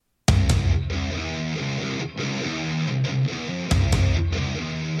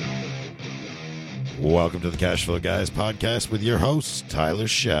Welcome to the Cash Flow Guys podcast with your host, Tyler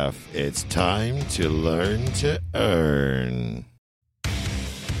Sheff. It's time to learn to earn.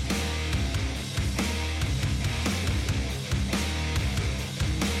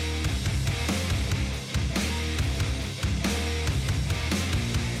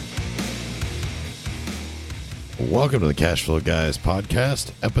 Welcome to the Cash Flow Guys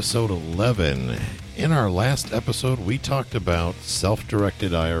podcast, episode 11. In our last episode, we talked about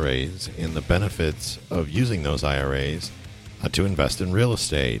self-directed IRAs and the benefits of using those IRAs to invest in real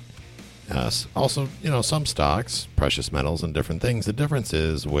estate. Also, some stocks, precious metals, and different things. The difference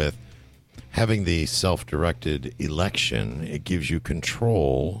is with having the self-directed election, it gives you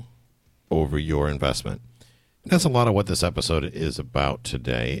control over your investment. And that's a lot of what this episode is about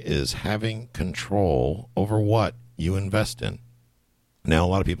today, is having control over what you invest in. Now, a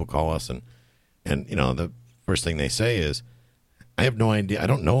lot of people call us and the first thing they say is, I have no idea. I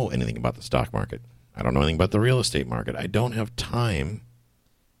don't know anything about the stock market. I don't know anything about the real estate market. I don't have time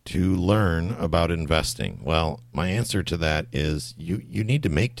to learn about investing. Well, my answer to that is you need to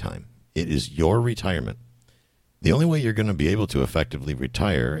make time. It is your retirement. The only way you're going to be able to effectively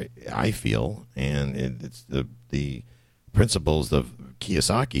retire, I feel, and it's the principles of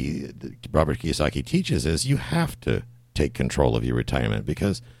Kiyosaki, Robert Kiyosaki teaches, is you have to take control of your retirement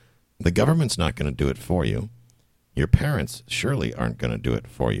because the government's not going to do it for you. Your parents surely aren't going to do it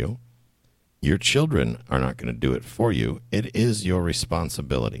for you. Your children are not going to do it for you. It is your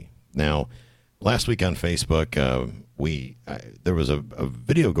responsibility. Now, last week on Facebook, there was a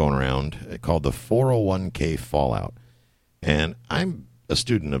video going around called the 401k Fallout. And I'm a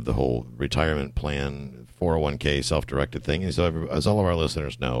student of the whole retirement plan, 401k self-directed thing, as all of our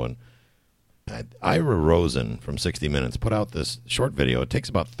listeners know. And Ira Rosen from 60 Minutes put out this short video. It takes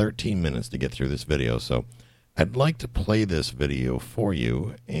about 13 minutes to get through this video. So I'd like to play this video for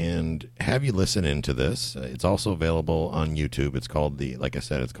you and have you listen into this. It's also available on YouTube. It's called the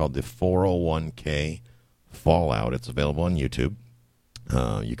 401k Fallout. It's available on YouTube.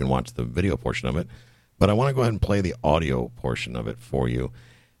 You can watch the video portion of it. But I want to go ahead and play the audio portion of it for you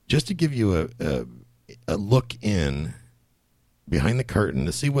just to give you a look in behind the curtain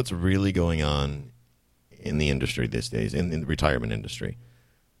to see what's really going on in the industry these days, in the retirement industry.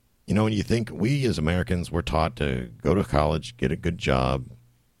 You know, when you think we as Americans, we're taught to go to college, get a good job,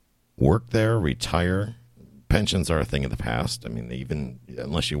 work there, retire. Pensions are a thing of the past. I mean, even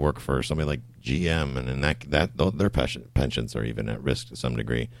unless you work for somebody like GM, and their pensions are even at risk to some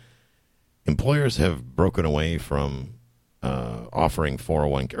degree. Employers have broken away from offering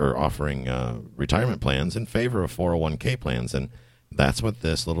retirement plans in favor of 401k plans, and that's what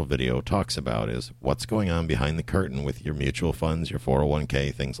this little video talks about, is what's going on behind the curtain with your mutual funds, your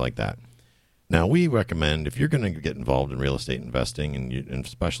 401k, things like that. Now, we recommend, if you're going to get involved in real estate investing, and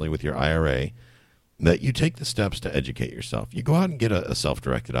especially with your IRA, that you take the steps to educate yourself. You go out and get a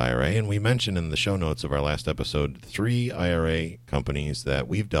self-directed IRA, and we mentioned in the show notes of our last episode 3 IRA companies that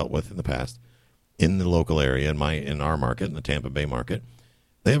we've dealt with in the past in the local area, in our market, in the Tampa Bay market.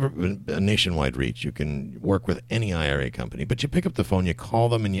 They have a nationwide reach. You can work with any IRA company, but you pick up the phone, you call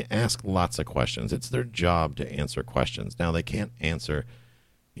them, and you ask lots of questions. It's their job to answer questions. Now, they can't answer,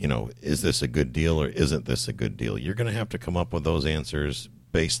 is this a good deal or isn't this a good deal? You're going to have to come up with those answers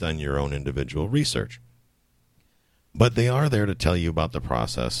based on your own individual research. But they are there to tell you about the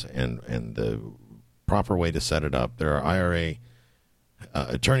process and the proper way to set it up. There are IRA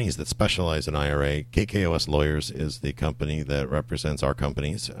attorneys that specialize in IRA. KKOS Lawyers is the company that represents our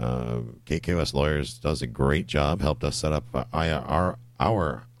companies. KKOS Lawyers does a great job, helped us set up our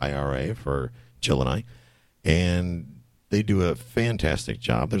IRA for Jill and I, and they do a fantastic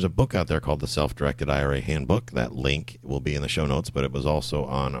job. There's a book out there called the Self-Directed IRA Handbook. That link will be in the show notes, but it was also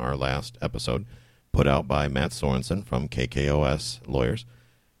on our last episode, put out by Matt Sorensen from KKOS Lawyers.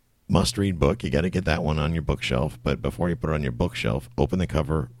 Must-read book. You got to get that one on your bookshelf. But before you put it on your bookshelf, open the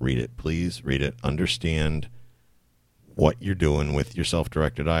cover, read it. Please read it. Understand what you're doing with your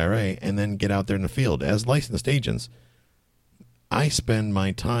self-directed IRA, and then get out there in the field. As licensed agents, I spend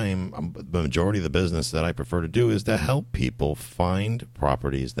my time, the majority of the business that I prefer to do is to help people find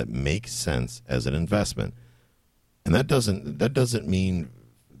properties that make sense as an investment. And that doesn't mean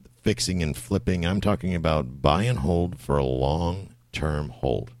fixing and flipping. I'm talking about buy and hold for a long-term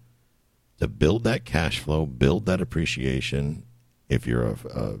hold. To build that cash flow, build that appreciation. If you're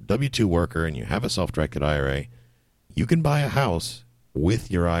a W-2 worker and you have a self-directed IRA, you can buy a house with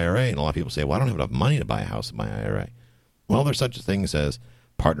your IRA. And a lot of people say, well, I don't have enough money to buy a house in my IRA. Well, there's such things as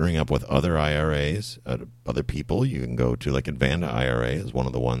partnering up with other IRAs, other people. You can go to, like, Advanda IRA is one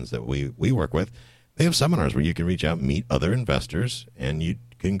of the ones that we work with. They have seminars where you can reach out and meet other investors, and you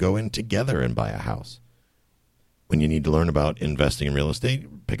can go in together and buy a house. When you need to learn about investing in real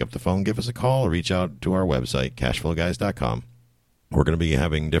estate, pick up the phone, give us a call, or reach out to our website, cashflowguys.com. We're going to be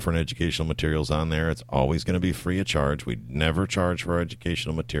having different educational materials on there. It's always going to be free of charge. We never charge for our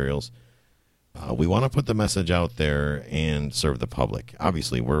educational materials. We want to put the message out there and serve the public.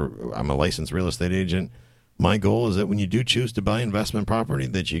 Obviously, I'm a licensed real estate agent. My goal is that when you do choose to buy investment property,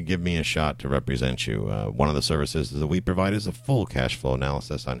 that you give me a shot to represent you. One of the services that we provide is a full cash flow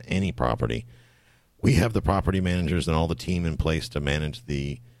analysis on any property. We have the property managers and all the team in place to manage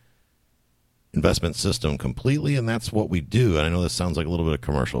the investment system completely, and that's what we do. And I know this sounds like a little bit of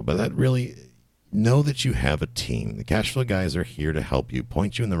commercial, but that really, know that you have a team. The cash flow guys are here to help you,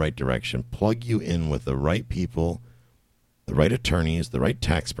 point you in the right direction, plug you in with the right people, the right attorneys, the right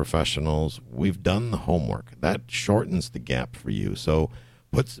tax professionals. We've done the homework. That shortens the gap for you. So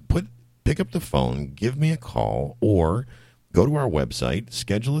pick up the phone, give me a call, or go to our website,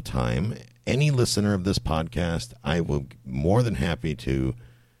 schedule a time. Any listener of this podcast, I will be more than happy to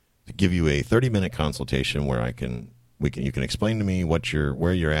give you a 30-minute consultation where you can explain to me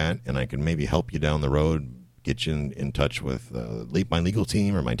where you're at, and I can maybe help you down the road, get you in touch with my legal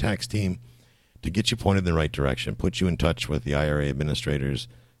team or my tax team to get you pointed in the right direction, put you in touch with the IRA administrators.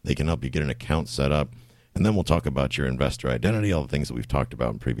 They can help you get an account set up, and then we'll talk about your investor identity, all the things that we've talked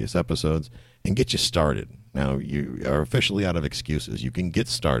about in previous episodes, and get you started. Now, you are officially out of excuses. You can get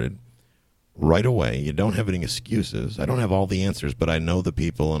started right away. You don't have any excuses. I don't have all the answers, but I know the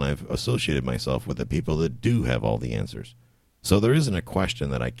people, and I've associated myself with the people that do have all the answers. So there isn't a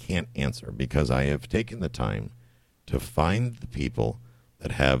question that I can't answer because I have taken the time to find the people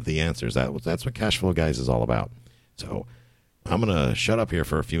that have the answers. That's what Cash Flow Guys is all about. So I'm going to shut up here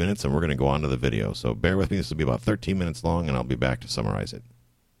for a few minutes, and we're going to go on to the video. So bear with me. This will be about 13 minutes long, and I'll be back to summarize it.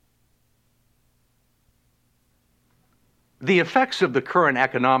 The effects of the current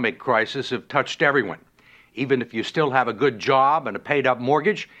economic crisis have touched everyone. Even if you still have a good job and a paid-up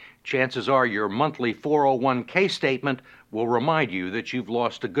mortgage, chances are your monthly 401k statement will remind you that you've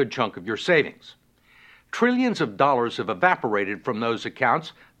lost a good chunk of your savings. Trillions of dollars have evaporated from those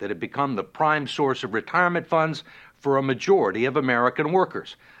accounts that have become the prime source of retirement funds for a majority of American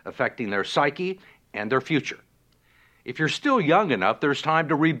workers, affecting their psyche and their future. If you're still young enough, there's time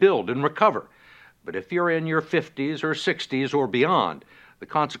to rebuild and recover. But if you're in your 50s or 60s or beyond, the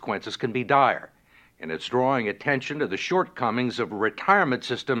consequences can be dire. And it's drawing attention to the shortcomings of a retirement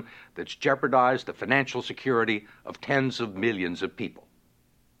system that's jeopardized the financial security of tens of millions of people.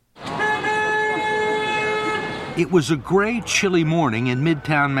 It was a gray, chilly morning in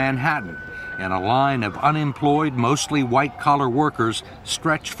Midtown Manhattan, and a line of unemployed, mostly white-collar workers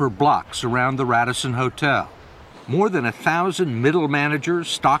stretched for blocks around the Radisson Hotel. More than 1,000 middle managers,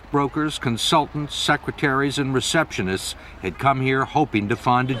 stockbrokers, consultants, secretaries, and receptionists had come here hoping to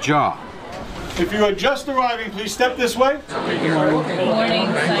find a job. If you are just arriving, please step this way. Good morning.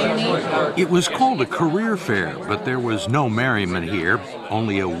 It was called a career fair, but there was no merriment here,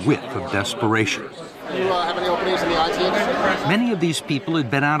 only a whiff of desperation. Do you have any openings in the IT industry? Many of these people had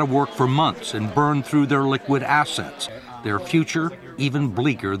been out of work for months and burned through their liquid assets, their future even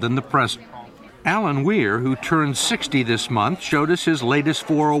bleaker than the present. Alan Weir, who turned 60 this month, showed us his latest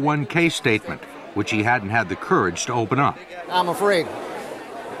 401k statement, which he hadn't had the courage to open up. I'm afraid.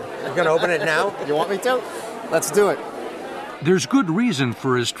 You're going to open it now? You want me to? Let's do it. There's good reason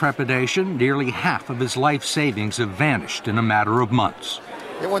for his trepidation. Nearly half of his life savings have vanished in a matter of months.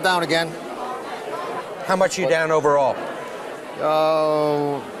 It went down again. How much are you down overall?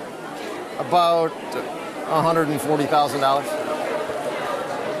 About $140,000.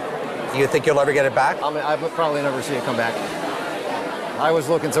 Do you think you'll ever get it back? I'll probably never see it come back. I was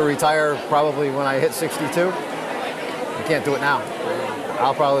looking to retire probably when I hit 62. I can't do it now.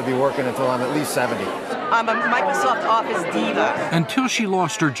 I'll probably be working until I'm at least 70. I'm a Microsoft Office diva. Until she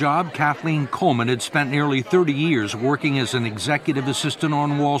lost her job, Kathleen Coleman had spent nearly 30 years working as an executive assistant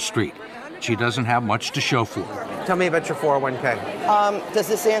on Wall Street. She doesn't have much to show for it. Tell me about your 401k. Does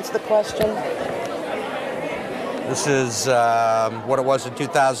this answer the question? This is what it was in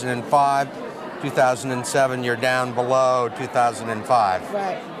 2005. 2007, you're down below 2005.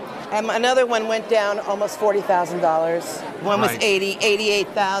 Right. Another one went down almost $40,000. One was Right.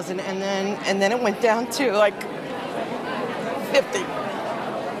 88,000, and then it went down to like 50.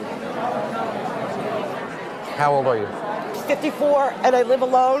 How old are you? 54, and I live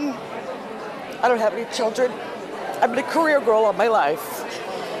alone. I don't have any children. I've been a career girl all my life,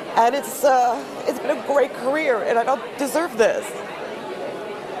 and it's been a great career, and I don't deserve this.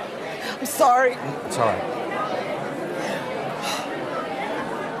 I'm sorry. It's all right.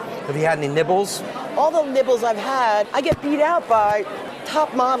 Have you had any nibbles? All the nibbles I've had, I get beat out by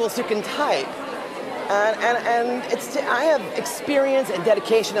top models who can type. And I have experience and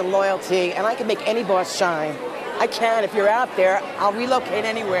dedication and loyalty, and I can make any boss shine. I can. If you're out there, I'll relocate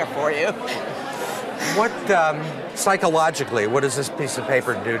anywhere for you. What, psychologically, what does this piece of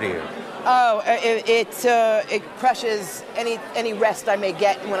paper do to you? Oh, it crushes any rest I may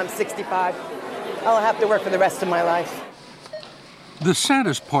get when I'm 65. I'll have to work for the rest of my life. The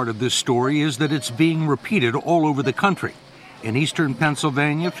saddest part of this story is that it's being repeated all over the country. In eastern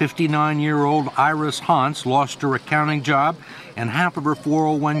Pennsylvania, 59-year-old Iris Hans lost her accounting job and half of her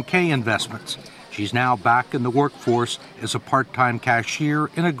 401k investments. She's now back in the workforce as a part-time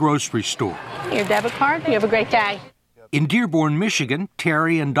cashier in a grocery store. Your debit card. You have a great day. In Dearborn, Michigan,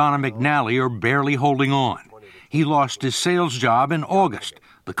 Terry and Donna McNally are barely holding on. He lost his sales job in August.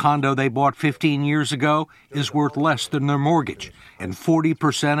 The condo they bought 15 years ago is worth less than their mortgage, and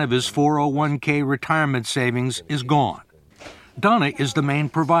 40% of his 401k retirement savings is gone. Donna is the main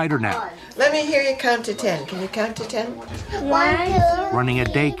provider now. Let me hear you count to 10. Can you count to 10? 1, 2, running a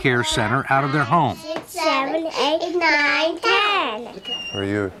daycare center out of their home. 6, 7, 8, 9, 10. Are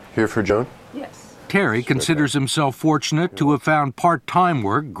you here for Joan? Yes. Terry considers himself fortunate to have found part-time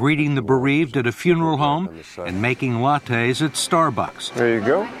work greeting the bereaved at a funeral home and making lattes at Starbucks. There you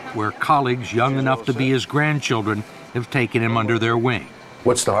go. Where colleagues young enough to be his grandchildren have taken him under their wing.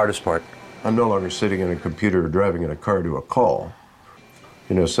 What's the hardest part? I'm no longer sitting in a computer or driving in a car to a call.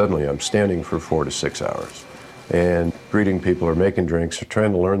 You know, suddenly I'm standing for 4 to 6 hours and greeting people or making drinks or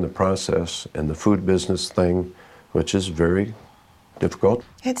trying to learn the process and the food business thing, which is very difficult.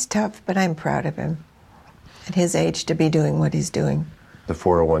 It's tough, but I'm proud of him. At his age, to be doing what he's doing. The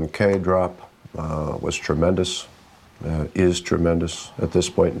 401k drop was tremendous, is tremendous at this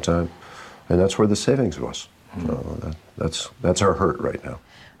point in time, and that's where the savings was. So that's our hurt right now.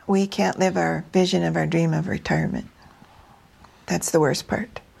 We can't live our vision of our dream of retirement. That's the worst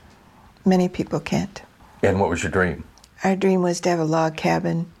part. Many people can't. And what was your dream? Our dream was to have a log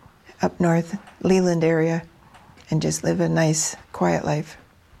cabin up north, Leland area, and just live a nice, quiet life.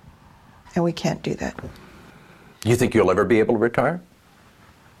 And we can't do that. You think you'll ever be able to retire?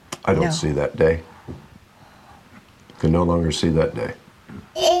 I don't No. see that day. Can no longer see that day.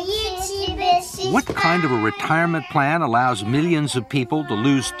 What kind of a retirement plan allows millions of people to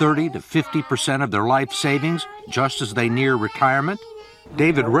lose 30 to 50% of their life savings just as they near retirement?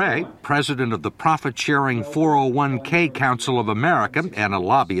 David Ray, president of the profit-sharing 401k Council of America and a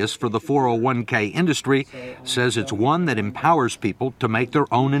lobbyist for the 401k industry, says it's one that empowers people to make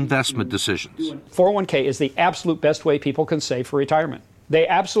their own investment decisions. 401k is the absolute best way people can save for retirement. They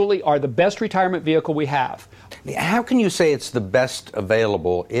absolutely are the best retirement vehicle we have. How can you say it's the best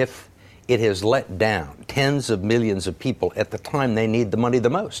available if it has let down tens of millions of people at the time they need the money the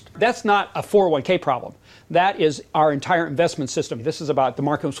most? That's not a 401k problem. That is our entire investment system. This is about the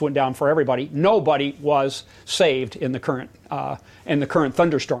markets went down for everybody. Nobody was saved in the current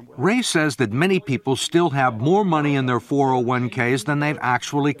thunderstorm. Ray says that many people still have more money in their 401ks than they've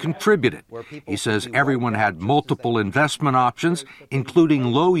actually contributed. He says everyone had multiple investment options, including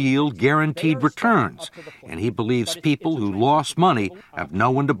low-yield guaranteed returns, and he believes people who lost money have no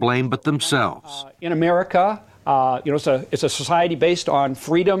one to blame but themselves. In America, it's a society based on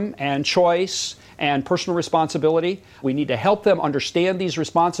freedom and choice and personal responsibility. We need to help them understand these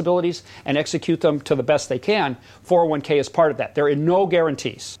responsibilities and execute them to the best they can. 401k is part of that. There are no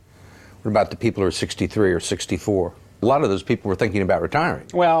guarantees. What about the people who are 63 or 64? A lot of those people were thinking about retiring.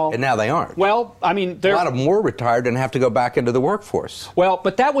 Well, and now they aren't. Well, I mean, a lot of them were retired and have to go back into the workforce. Well,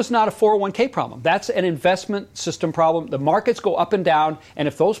 but that was not a 401k problem. That's an investment system problem. The markets go up and down, and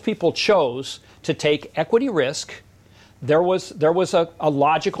if those people chose to take equity risk, there was a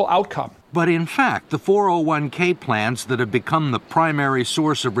logical outcome. But in fact, the 401k plans that have become the primary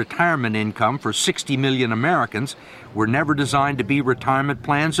source of retirement income for 60 million Americans were never designed to be retirement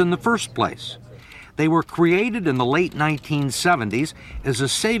plans in the first place. They were created in the late 1970s as a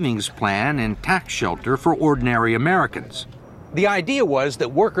savings plan and tax shelter for ordinary Americans. The idea was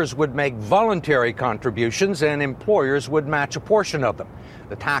that workers would make voluntary contributions and employers would match a portion of them.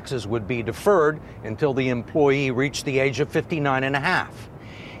 The taxes would be deferred until the employee reached the age of 59 and a half.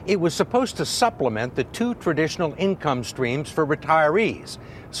 It was supposed to supplement the two traditional income streams for retirees,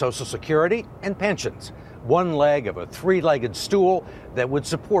 Social Security and pensions, one leg of a three-legged stool that would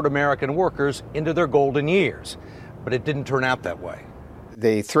support American workers into their golden years. But it didn't turn out that way.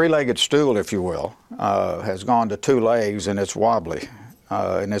 The three-legged stool, if you will, has gone to two legs, and it's wobbly,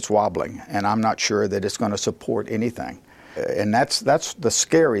 and it's wobbling, and I'm not sure that it's going to support anything. And that's the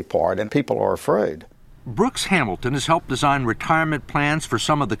scary part, and people are afraid. Brooks Hamilton has helped design retirement plans for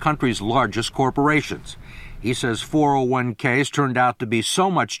some of the country's largest corporations. He says 401ks turned out to be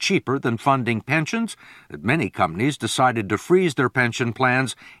so much cheaper than funding pensions that many companies decided to freeze their pension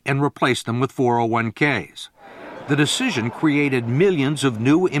plans and replace them with 401ks. The decision created millions of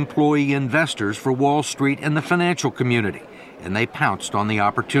new employee investors for Wall Street and the financial community, and they pounced on the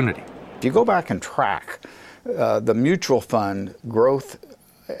opportunity. If you go back and track the mutual fund growth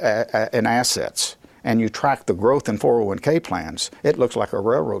in assets, and you track the growth in 401k plans, it looks like a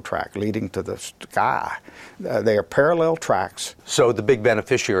railroad track leading to the sky. They are parallel tracks. So the big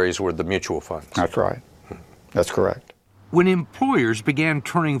beneficiaries were the mutual funds. That's right. That's correct. When employers began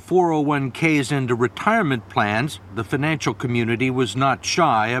turning 401ks into retirement plans, the financial community was not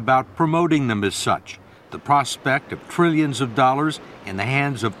shy about promoting them as such. The prospect of trillions of dollars in the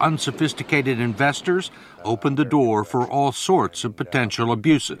hands of unsophisticated investors opened the door for all sorts of potential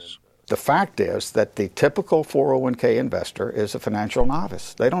abuses. The fact is that the typical 401k investor is a financial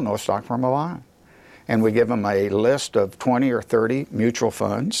novice. They don't know a stock from a bond. And we give them a list of 20 or 30 mutual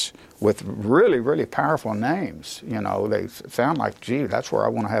funds with really, really powerful names. You know, they sound like, gee, that's where I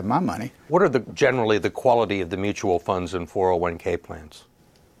want to have my money. What are generally the quality of the mutual funds and 401k plans?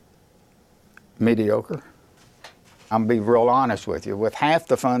 Mediocre. I'm be real honest with you. With half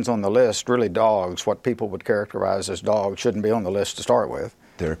the funds on the list, really dogs, what people would characterize as dogs, shouldn't be on the list to start with.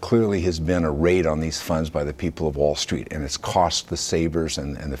 There clearly has been a raid on these funds by the people of Wall Street, and it's cost the savers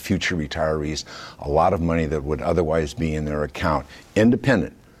and the future retirees a lot of money that would otherwise be in their account,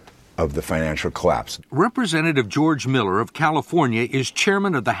 independent of the financial collapse. Representative George Miller of California is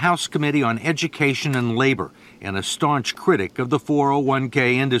chairman of the House Committee on Education and Labor and a staunch critic of the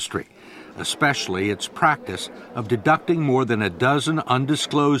 401k industry, especially its practice of deducting more than a dozen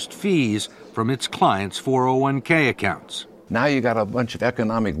undisclosed fees from its clients' 401k accounts. Now you got a bunch of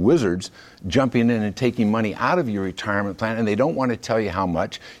economic wizards jumping in and taking money out of your retirement plan, and they don't want to tell you how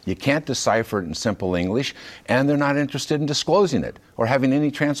much. You can't decipher it in simple English, and they're not interested in disclosing it or having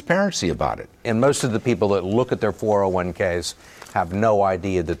any transparency about it. And most of the people that look at their 401ks have no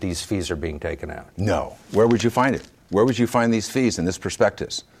idea that these fees are being taken out. No. Where would you find it? Where would you find these fees in this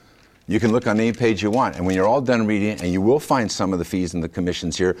prospectus? You can look on any page you want, and when you're all done reading it, and you will find some of the fees and the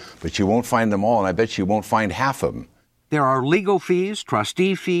commissions here, but you won't find them all, and I bet you won't find half of them. There are legal fees,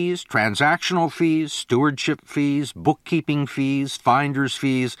 trustee fees, transactional fees, stewardship fees, bookkeeping fees, finder's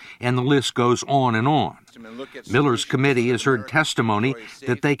fees, and the list goes on and on. Miller's committee has heard testimony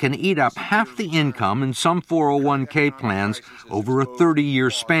that they can eat up half the income in some 401k plans over a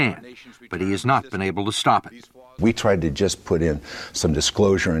 30-year span, but he has not been able to stop it. We tried to just put in some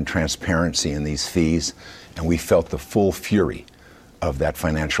disclosure and transparency in these fees, and we felt the full fury of that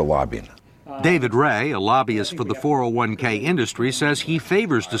financial lobbying. David Ray, a lobbyist for the 401k industry, says he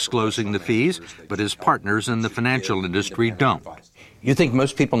favors disclosing the fees, but his partners in the financial industry don't. You think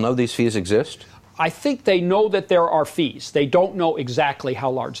most people know these fees exist? I think they know that there are fees. They don't know exactly how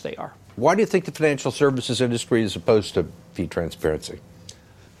large they are. Why do you think the financial services industry is opposed to fee transparency?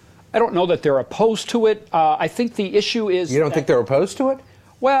 I don't know that they're opposed to it. I think the issue is... You don't think they're opposed to it?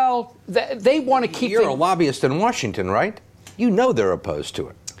 Well, they want to keep... You're a lobbyist in Washington, right? You know they're opposed to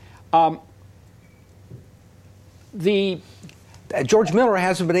it. George Miller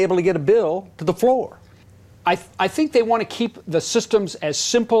hasn't been able to get a bill to the floor. I think they want to keep the systems as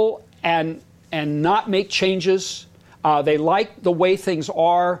simple and not make changes. They like the way things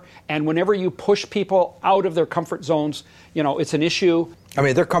are, and whenever you push people out of their comfort zones, you know, it's an issue. I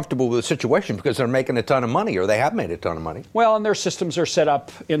mean, they're comfortable with the situation because they're making a ton of money, or they have made a ton of money. Well, and their systems are set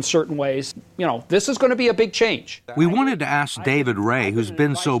up in certain ways. You know, this is going to be a big change. We wanted to ask David Ray, who's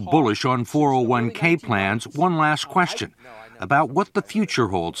been so bullish on 401k plans, one last question about what the future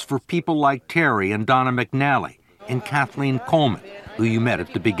holds for people like Terry and Donna McNally and Kathleen Coleman, who you met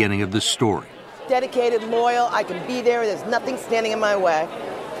at the beginning of this story. Dedicated, loyal, I can be there. There's nothing standing in my way.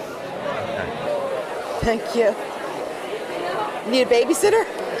 Thank you. Need a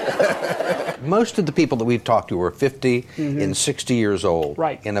babysitter? Most of the people that we've talked to are 50 and 60 years old,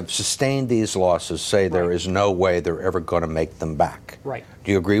 right, and have sustained these losses, say there is no way they're ever going to make them back. Right.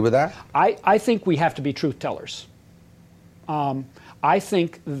 Do you agree with that? I think we have to be truth tellers. I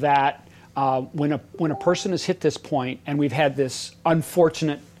think that when a person has hit this point and we've had this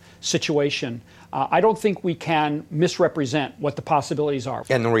unfortunate situation, I don't think we can misrepresent what the possibilities are.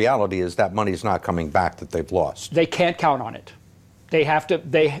 And the reality is that money's not coming back that they've lost. They can't count on it. They have to.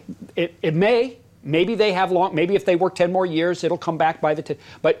 Maybe they have long. Maybe if they work 10 more years, it'll come back by the 10.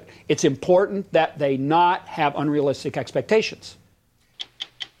 But it's important that they not have unrealistic expectations.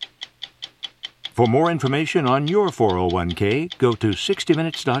 For more information on your 401k, go to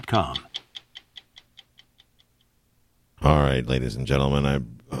 60minutes.com. All right, ladies and gentlemen,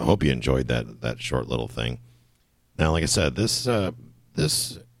 I hope you enjoyed that short little thing. Now, like I said, this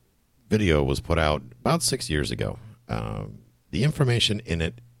video was put out about 6 years ago. The information in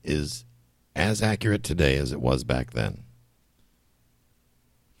it is as accurate today as it was back then.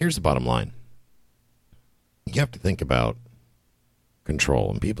 Here's the bottom line. You have to think about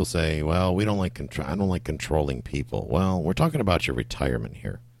control. And people say, well, I don't like controlling people. Well, we're talking about your retirement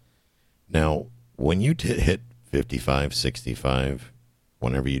here. Now, when you hit 55, 65,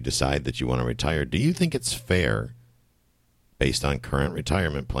 whenever you decide that you want to retire, do you think it's fair, based on current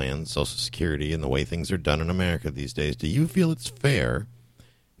retirement plans, Social Security, and the way things are done in America these days, do you feel it's fair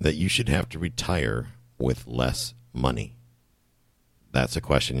that you should have to retire with less money? That's a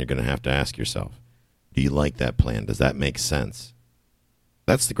question you're going to have to ask yourself. Do you like that plan? Does that make sense?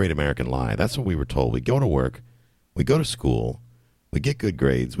 That's the great American lie. That's what we were told. We go to work, we go to school, we get good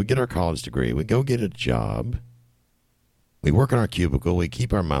grades, we get our college degree, we go get a job, we work in our cubicle, we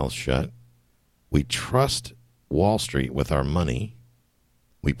keep our mouths shut, we trust Wall Street with our money,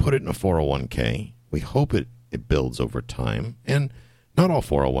 we put it in a 401k, we hope it builds over time, and not all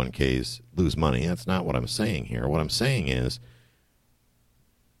 401ks lose money. That's not what I'm saying here. What I'm saying is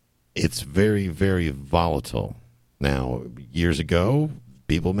it's very, very volatile. Now, years ago,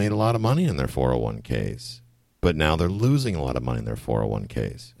 people made a lot of money in their 401ks, but now they're losing a lot of money in their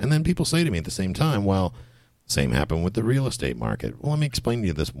 401ks. And then people say to me at the same time, well, same happened with the real estate market. Well, let me explain to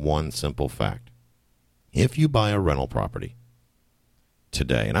you this one simple fact. If you buy a rental property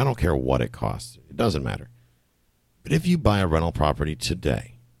today, and I don't care what it costs, it doesn't matter. But if you buy a rental property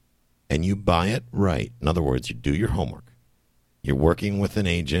today and you buy it right, in other words, you do your homework, you're working with an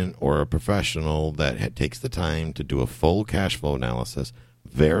agent or a professional that takes the time to do a full cash flow analysis,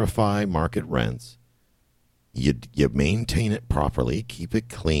 verify market rents, you maintain it properly, keep it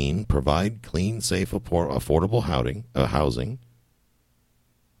clean, provide clean, safe, affordable housing.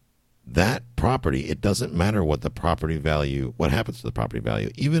 That property, it doesn't matter what happens to the property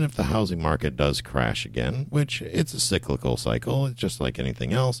value, even if the housing market does crash again, which it's a cyclical cycle, it's just like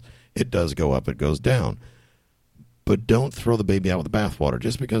anything else. It does go up, it goes down. But don't throw the baby out with the bathwater.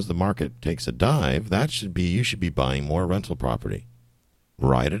 Just because the market takes a dive, you should be buying more rental property.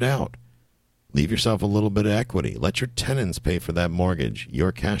 Ride it out. Leave yourself a little bit of equity. Let your tenants pay for that mortgage.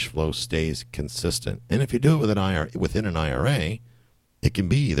 Your cash flow stays consistent. And if you do it within an IRA, it can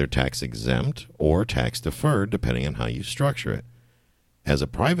be either tax exempt or tax deferred, depending on how you structure it. As a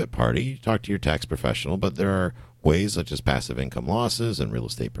private party, you talk to your tax professional, but there are ways such as passive income losses and real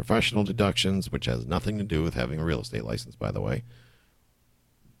estate professional deductions, which has nothing to do with having a real estate license, by the way.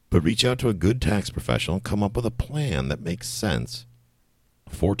 But reach out to a good tax professional and come up with a plan that makes sense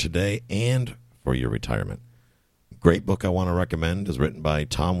for today and for your retirement. Great book I want to recommend is written by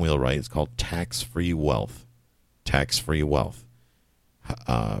Tom Wheelwright. It's called Tax-Free Wealth. Tax-Free Wealth.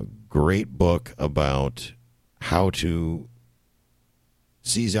 Great book about how to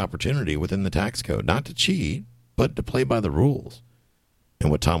seize opportunity within the tax code. Not to cheat, but to play by the rules. And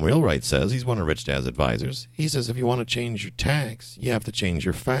what Tom Wheelwright says, he's one of Rich Dad's advisors, he says if you want to change your tax, you have to change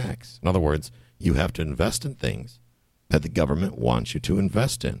your facts. In other words, you have to invest in things that the government wants you to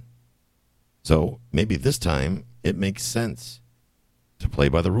invest in. So maybe this time it makes sense to play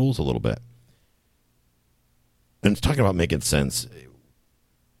by the rules a little bit. And talking about making sense,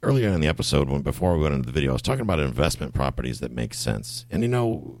 earlier in the episode, before we went into the video, I was talking about investment properties that make sense. And,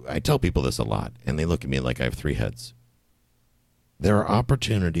 I tell people this a lot, and they look at me like I have three heads. There are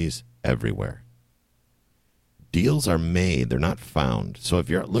opportunities everywhere. Deals are made. They're not found. So if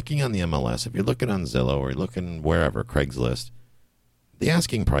you're looking on the MLS, if you're looking on Zillow or you're looking wherever, Craigslist, the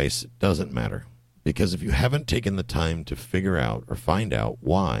asking price doesn't matter. Because if you haven't taken the time to figure out or find out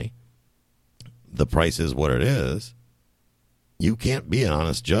why the price is what it is, you can't be an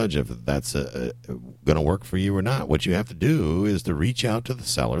honest judge if that's going to work for you or not. What you have to do is to reach out to the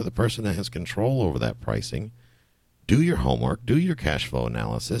seller, the person that has control over that pricing, do your homework, do your cash flow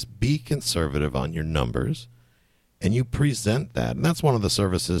analysis, be conservative on your numbers, and you present that. And that's one of the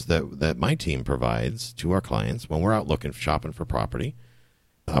services that my team provides to our clients when we're out shopping for property,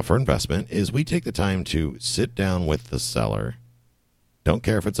 for investment, is we take the time to sit down with the seller. Don't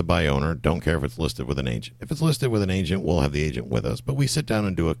care if it's a buy owner. Don't care if it's listed with an agent. If it's listed with an agent, we'll have the agent with us. But we sit down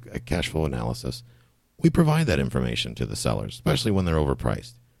and do a cash flow analysis. We provide that information to the sellers, especially when they're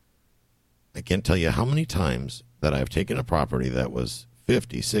overpriced. I can't tell you how many times that I've taken a property that was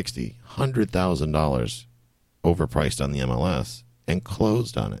 $50,000, $60,000, $100,000 overpriced on the MLS and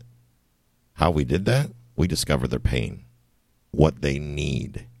closed on it. How we did that? We discovered their pain, what they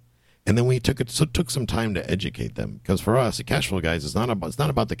need. And then we took some time to educate them, because for us, the cash flow guys, it's not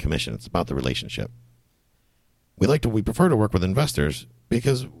about the commission, it's about the relationship. we prefer to work with investors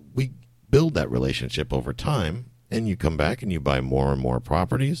because we build that relationship over time, and you come back and you buy more and more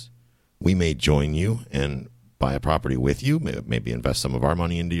properties. We may join you and buy a property with you, maybe invest some of our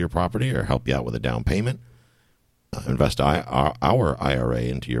money into your property or help you out with a down payment, invest our IRA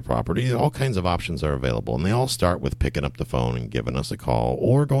into your property. All kinds of options are available, and they all start with picking up the phone and giving us a call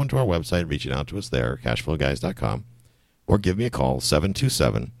or going to our website, reaching out to us there, cashflowguys.com, or give me a call,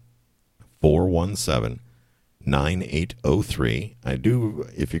 727-417-9803.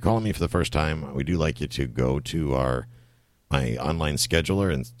 If you're calling me for the first time, we do like you to go to my online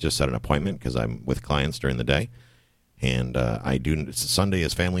scheduler and just set an appointment because I'm with clients during the day. And Sunday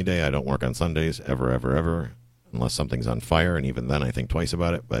is family day. I don't work on Sundays ever, unless something's on fire. And even then I think twice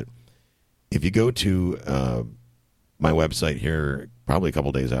about it. But if you go to my website here, probably a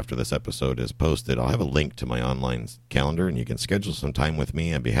couple days after this episode is posted, I'll have a link to my online calendar, and you can schedule some time with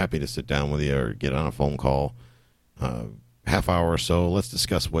me. I'd be happy to sit down with you or get on a phone call, half hour or so. Let's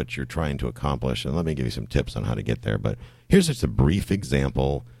discuss what you're trying to accomplish, and let me give you some tips on how to get there. But here's just a brief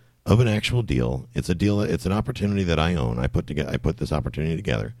example of an actual deal. It's an opportunity that I own. I put this opportunity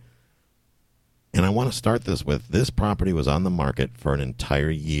together. And I want to start this with, this property was on the market for an entire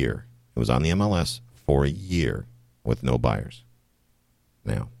year. It was on the MLS for a year with no buyers.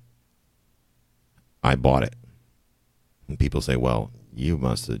 Now, I bought it. And people say, well, you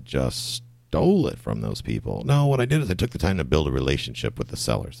must have just stole it from those people. No, what I did is I took the time to build a relationship with the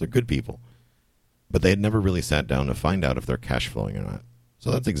sellers. They're good people. But they had never really sat down to find out if they're cash flowing or not.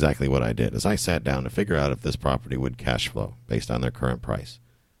 So that's exactly what I did, is I sat down to figure out if this property would cash flow based on their current price.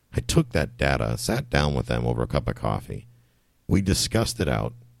 I took that data, sat down with them over a cup of coffee. We discussed it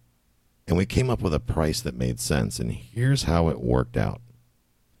out, and we came up with a price that made sense, and here's how it worked out.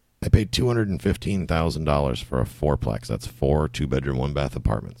 I paid $215,000 for a fourplex. That's 4 two-bedroom, 1-bath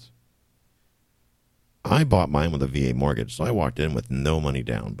apartments. I bought mine with a VA mortgage, so I walked in with no money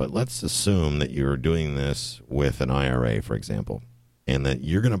down. But let's assume that you're doing this with an IRA, for example, and that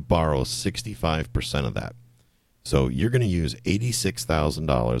you're going to borrow 65% of that. So you're going to use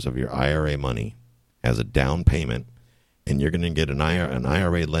 $86,000 of your IRA money as a down payment, and you're going to get an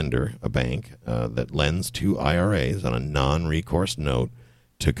IRA lender, a bank, that lends to IRAs on a non-recourse note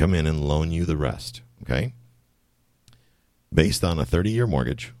to come in and loan you the rest, okay? Based on a 30-year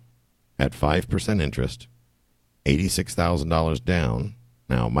mortgage at 5% interest, $86,000 down.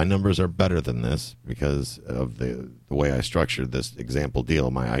 Now, my numbers are better than this because of the way I structured this example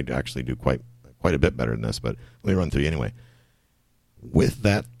deal. I actually do quite a bit better than this, but let me run through you anyway. With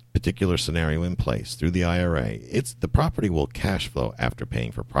that particular scenario in place through the IRA, the property will cash flow after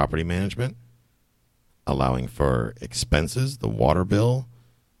paying for property management, allowing for expenses, the water bill,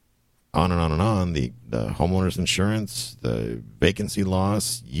 on and on and on, the homeowner's insurance, the vacancy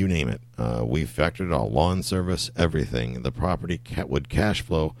loss, you name it. We factored it all, lawn service, everything. The property would cash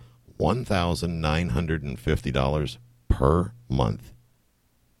flow $1,950 per month.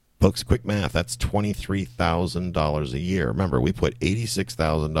 Folks, quick math, that's $23,000 a year. Remember, we put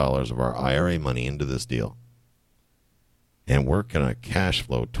 $86,000 of our IRA money into this deal. And we're going to cash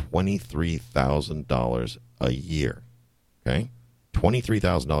flow $23,000 a year. Okay?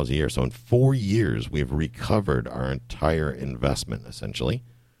 $23,000 a year. So in 4 years, we've recovered our entire investment, essentially.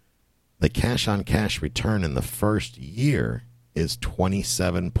 The cash-on-cash return in the first year is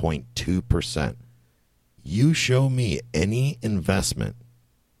 27.2%. You show me any investment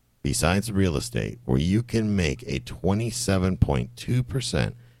besides real estate where you can make a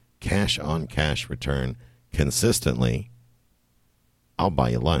 27.2% cash-on-cash return consistently, I'll buy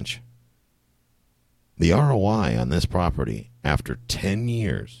you lunch. The ROI on this property after 10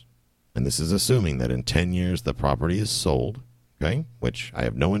 years, and this is assuming that in 10 years the property is sold, okay, which I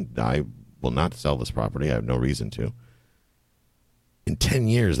will not sell this property. I have no reason to. In 10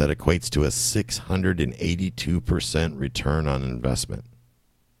 years, that equates to a 682% return on investment.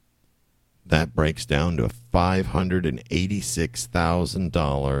 That breaks down to a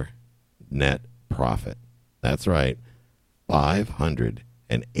 $586,000 net profit. That's right,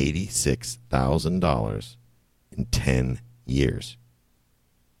 $586,000 in 10 years.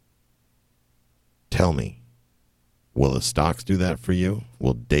 Tell me, will the stocks do that for you?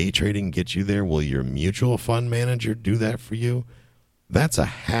 Will day trading get you there? Will your mutual fund manager do that for you? That's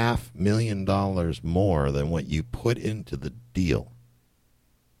 $500,000 more than what you put into the deal.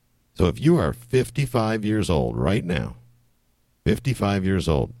 So if you are 55 years old right now, 55 years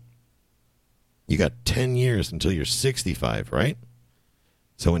old, you got 10 years until you're 65, right?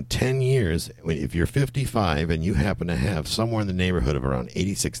 So in 10 years, if you're 55 and you happen to have somewhere in the neighborhood of around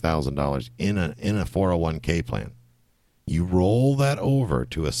 $86,000 in a 401k plan, you roll that over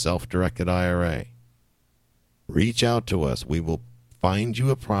to a self-directed IRA. Reach out to us. We will find you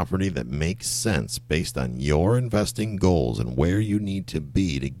a property that makes sense based on your investing goals and where you need to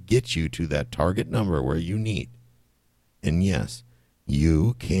be to get you to that target number where you need. And yes,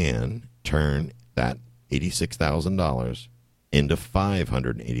 you can turn that $86,000 into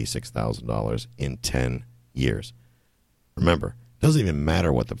 $586,000 in 10 years. Remember, it doesn't even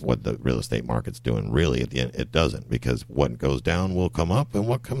matter what the real estate market's doing. Really, at the end, it doesn't, because what goes down will come up, and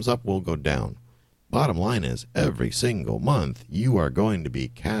what comes up will go down. Bottom line is, every single month, you are going to be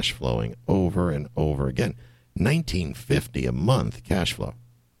cash flowing over and over again. $19.50 a month cash flow,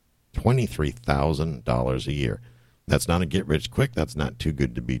 $23,000 a year. That's not a get-rich-quick. That's not too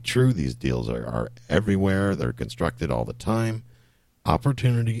good to be true. These deals are everywhere. They're constructed all the time.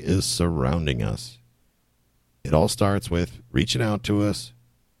 Opportunity is surrounding us. It all starts with reaching out to us.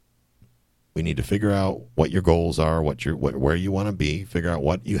 We need to figure out what your goals are, where you want to be, figure out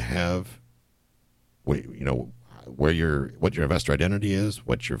what you have, what your investor identity is,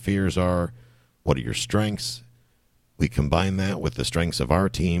 what your fears are, what are your strengths. We combine that with the strengths of our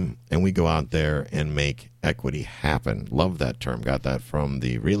team, and we go out there and make equity happen. Love that term. Got that from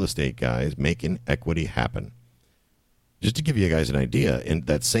the real estate guys, making equity happen. Just to give you guys an idea, in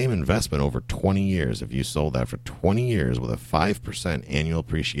that same investment over 20 years, if you sold that for 20 years with a 5% annual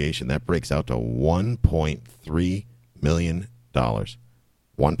appreciation, that breaks out to $1.3 million.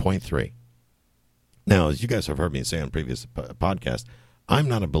 1.3. Now, as you guys have heard me say on previous podcasts, I'm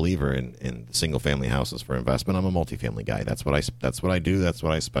not a believer in single-family houses for investment. I'm a multifamily guy. That's what I do. That's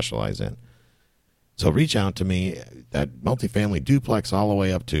what I specialize in. So reach out to me. That multifamily duplex all the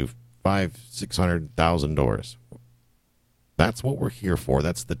way up to $500,000-$600,000. That's what we're here for.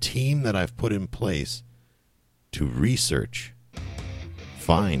 That's the team that I've put in place to research,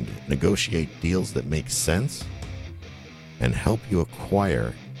 find, negotiate deals that make sense, and help you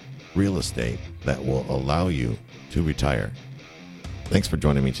acquire real estate that will allow you to retire. Thanks for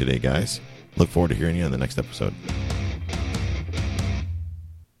joining me today, guys. Look forward to hearing you on the next episode.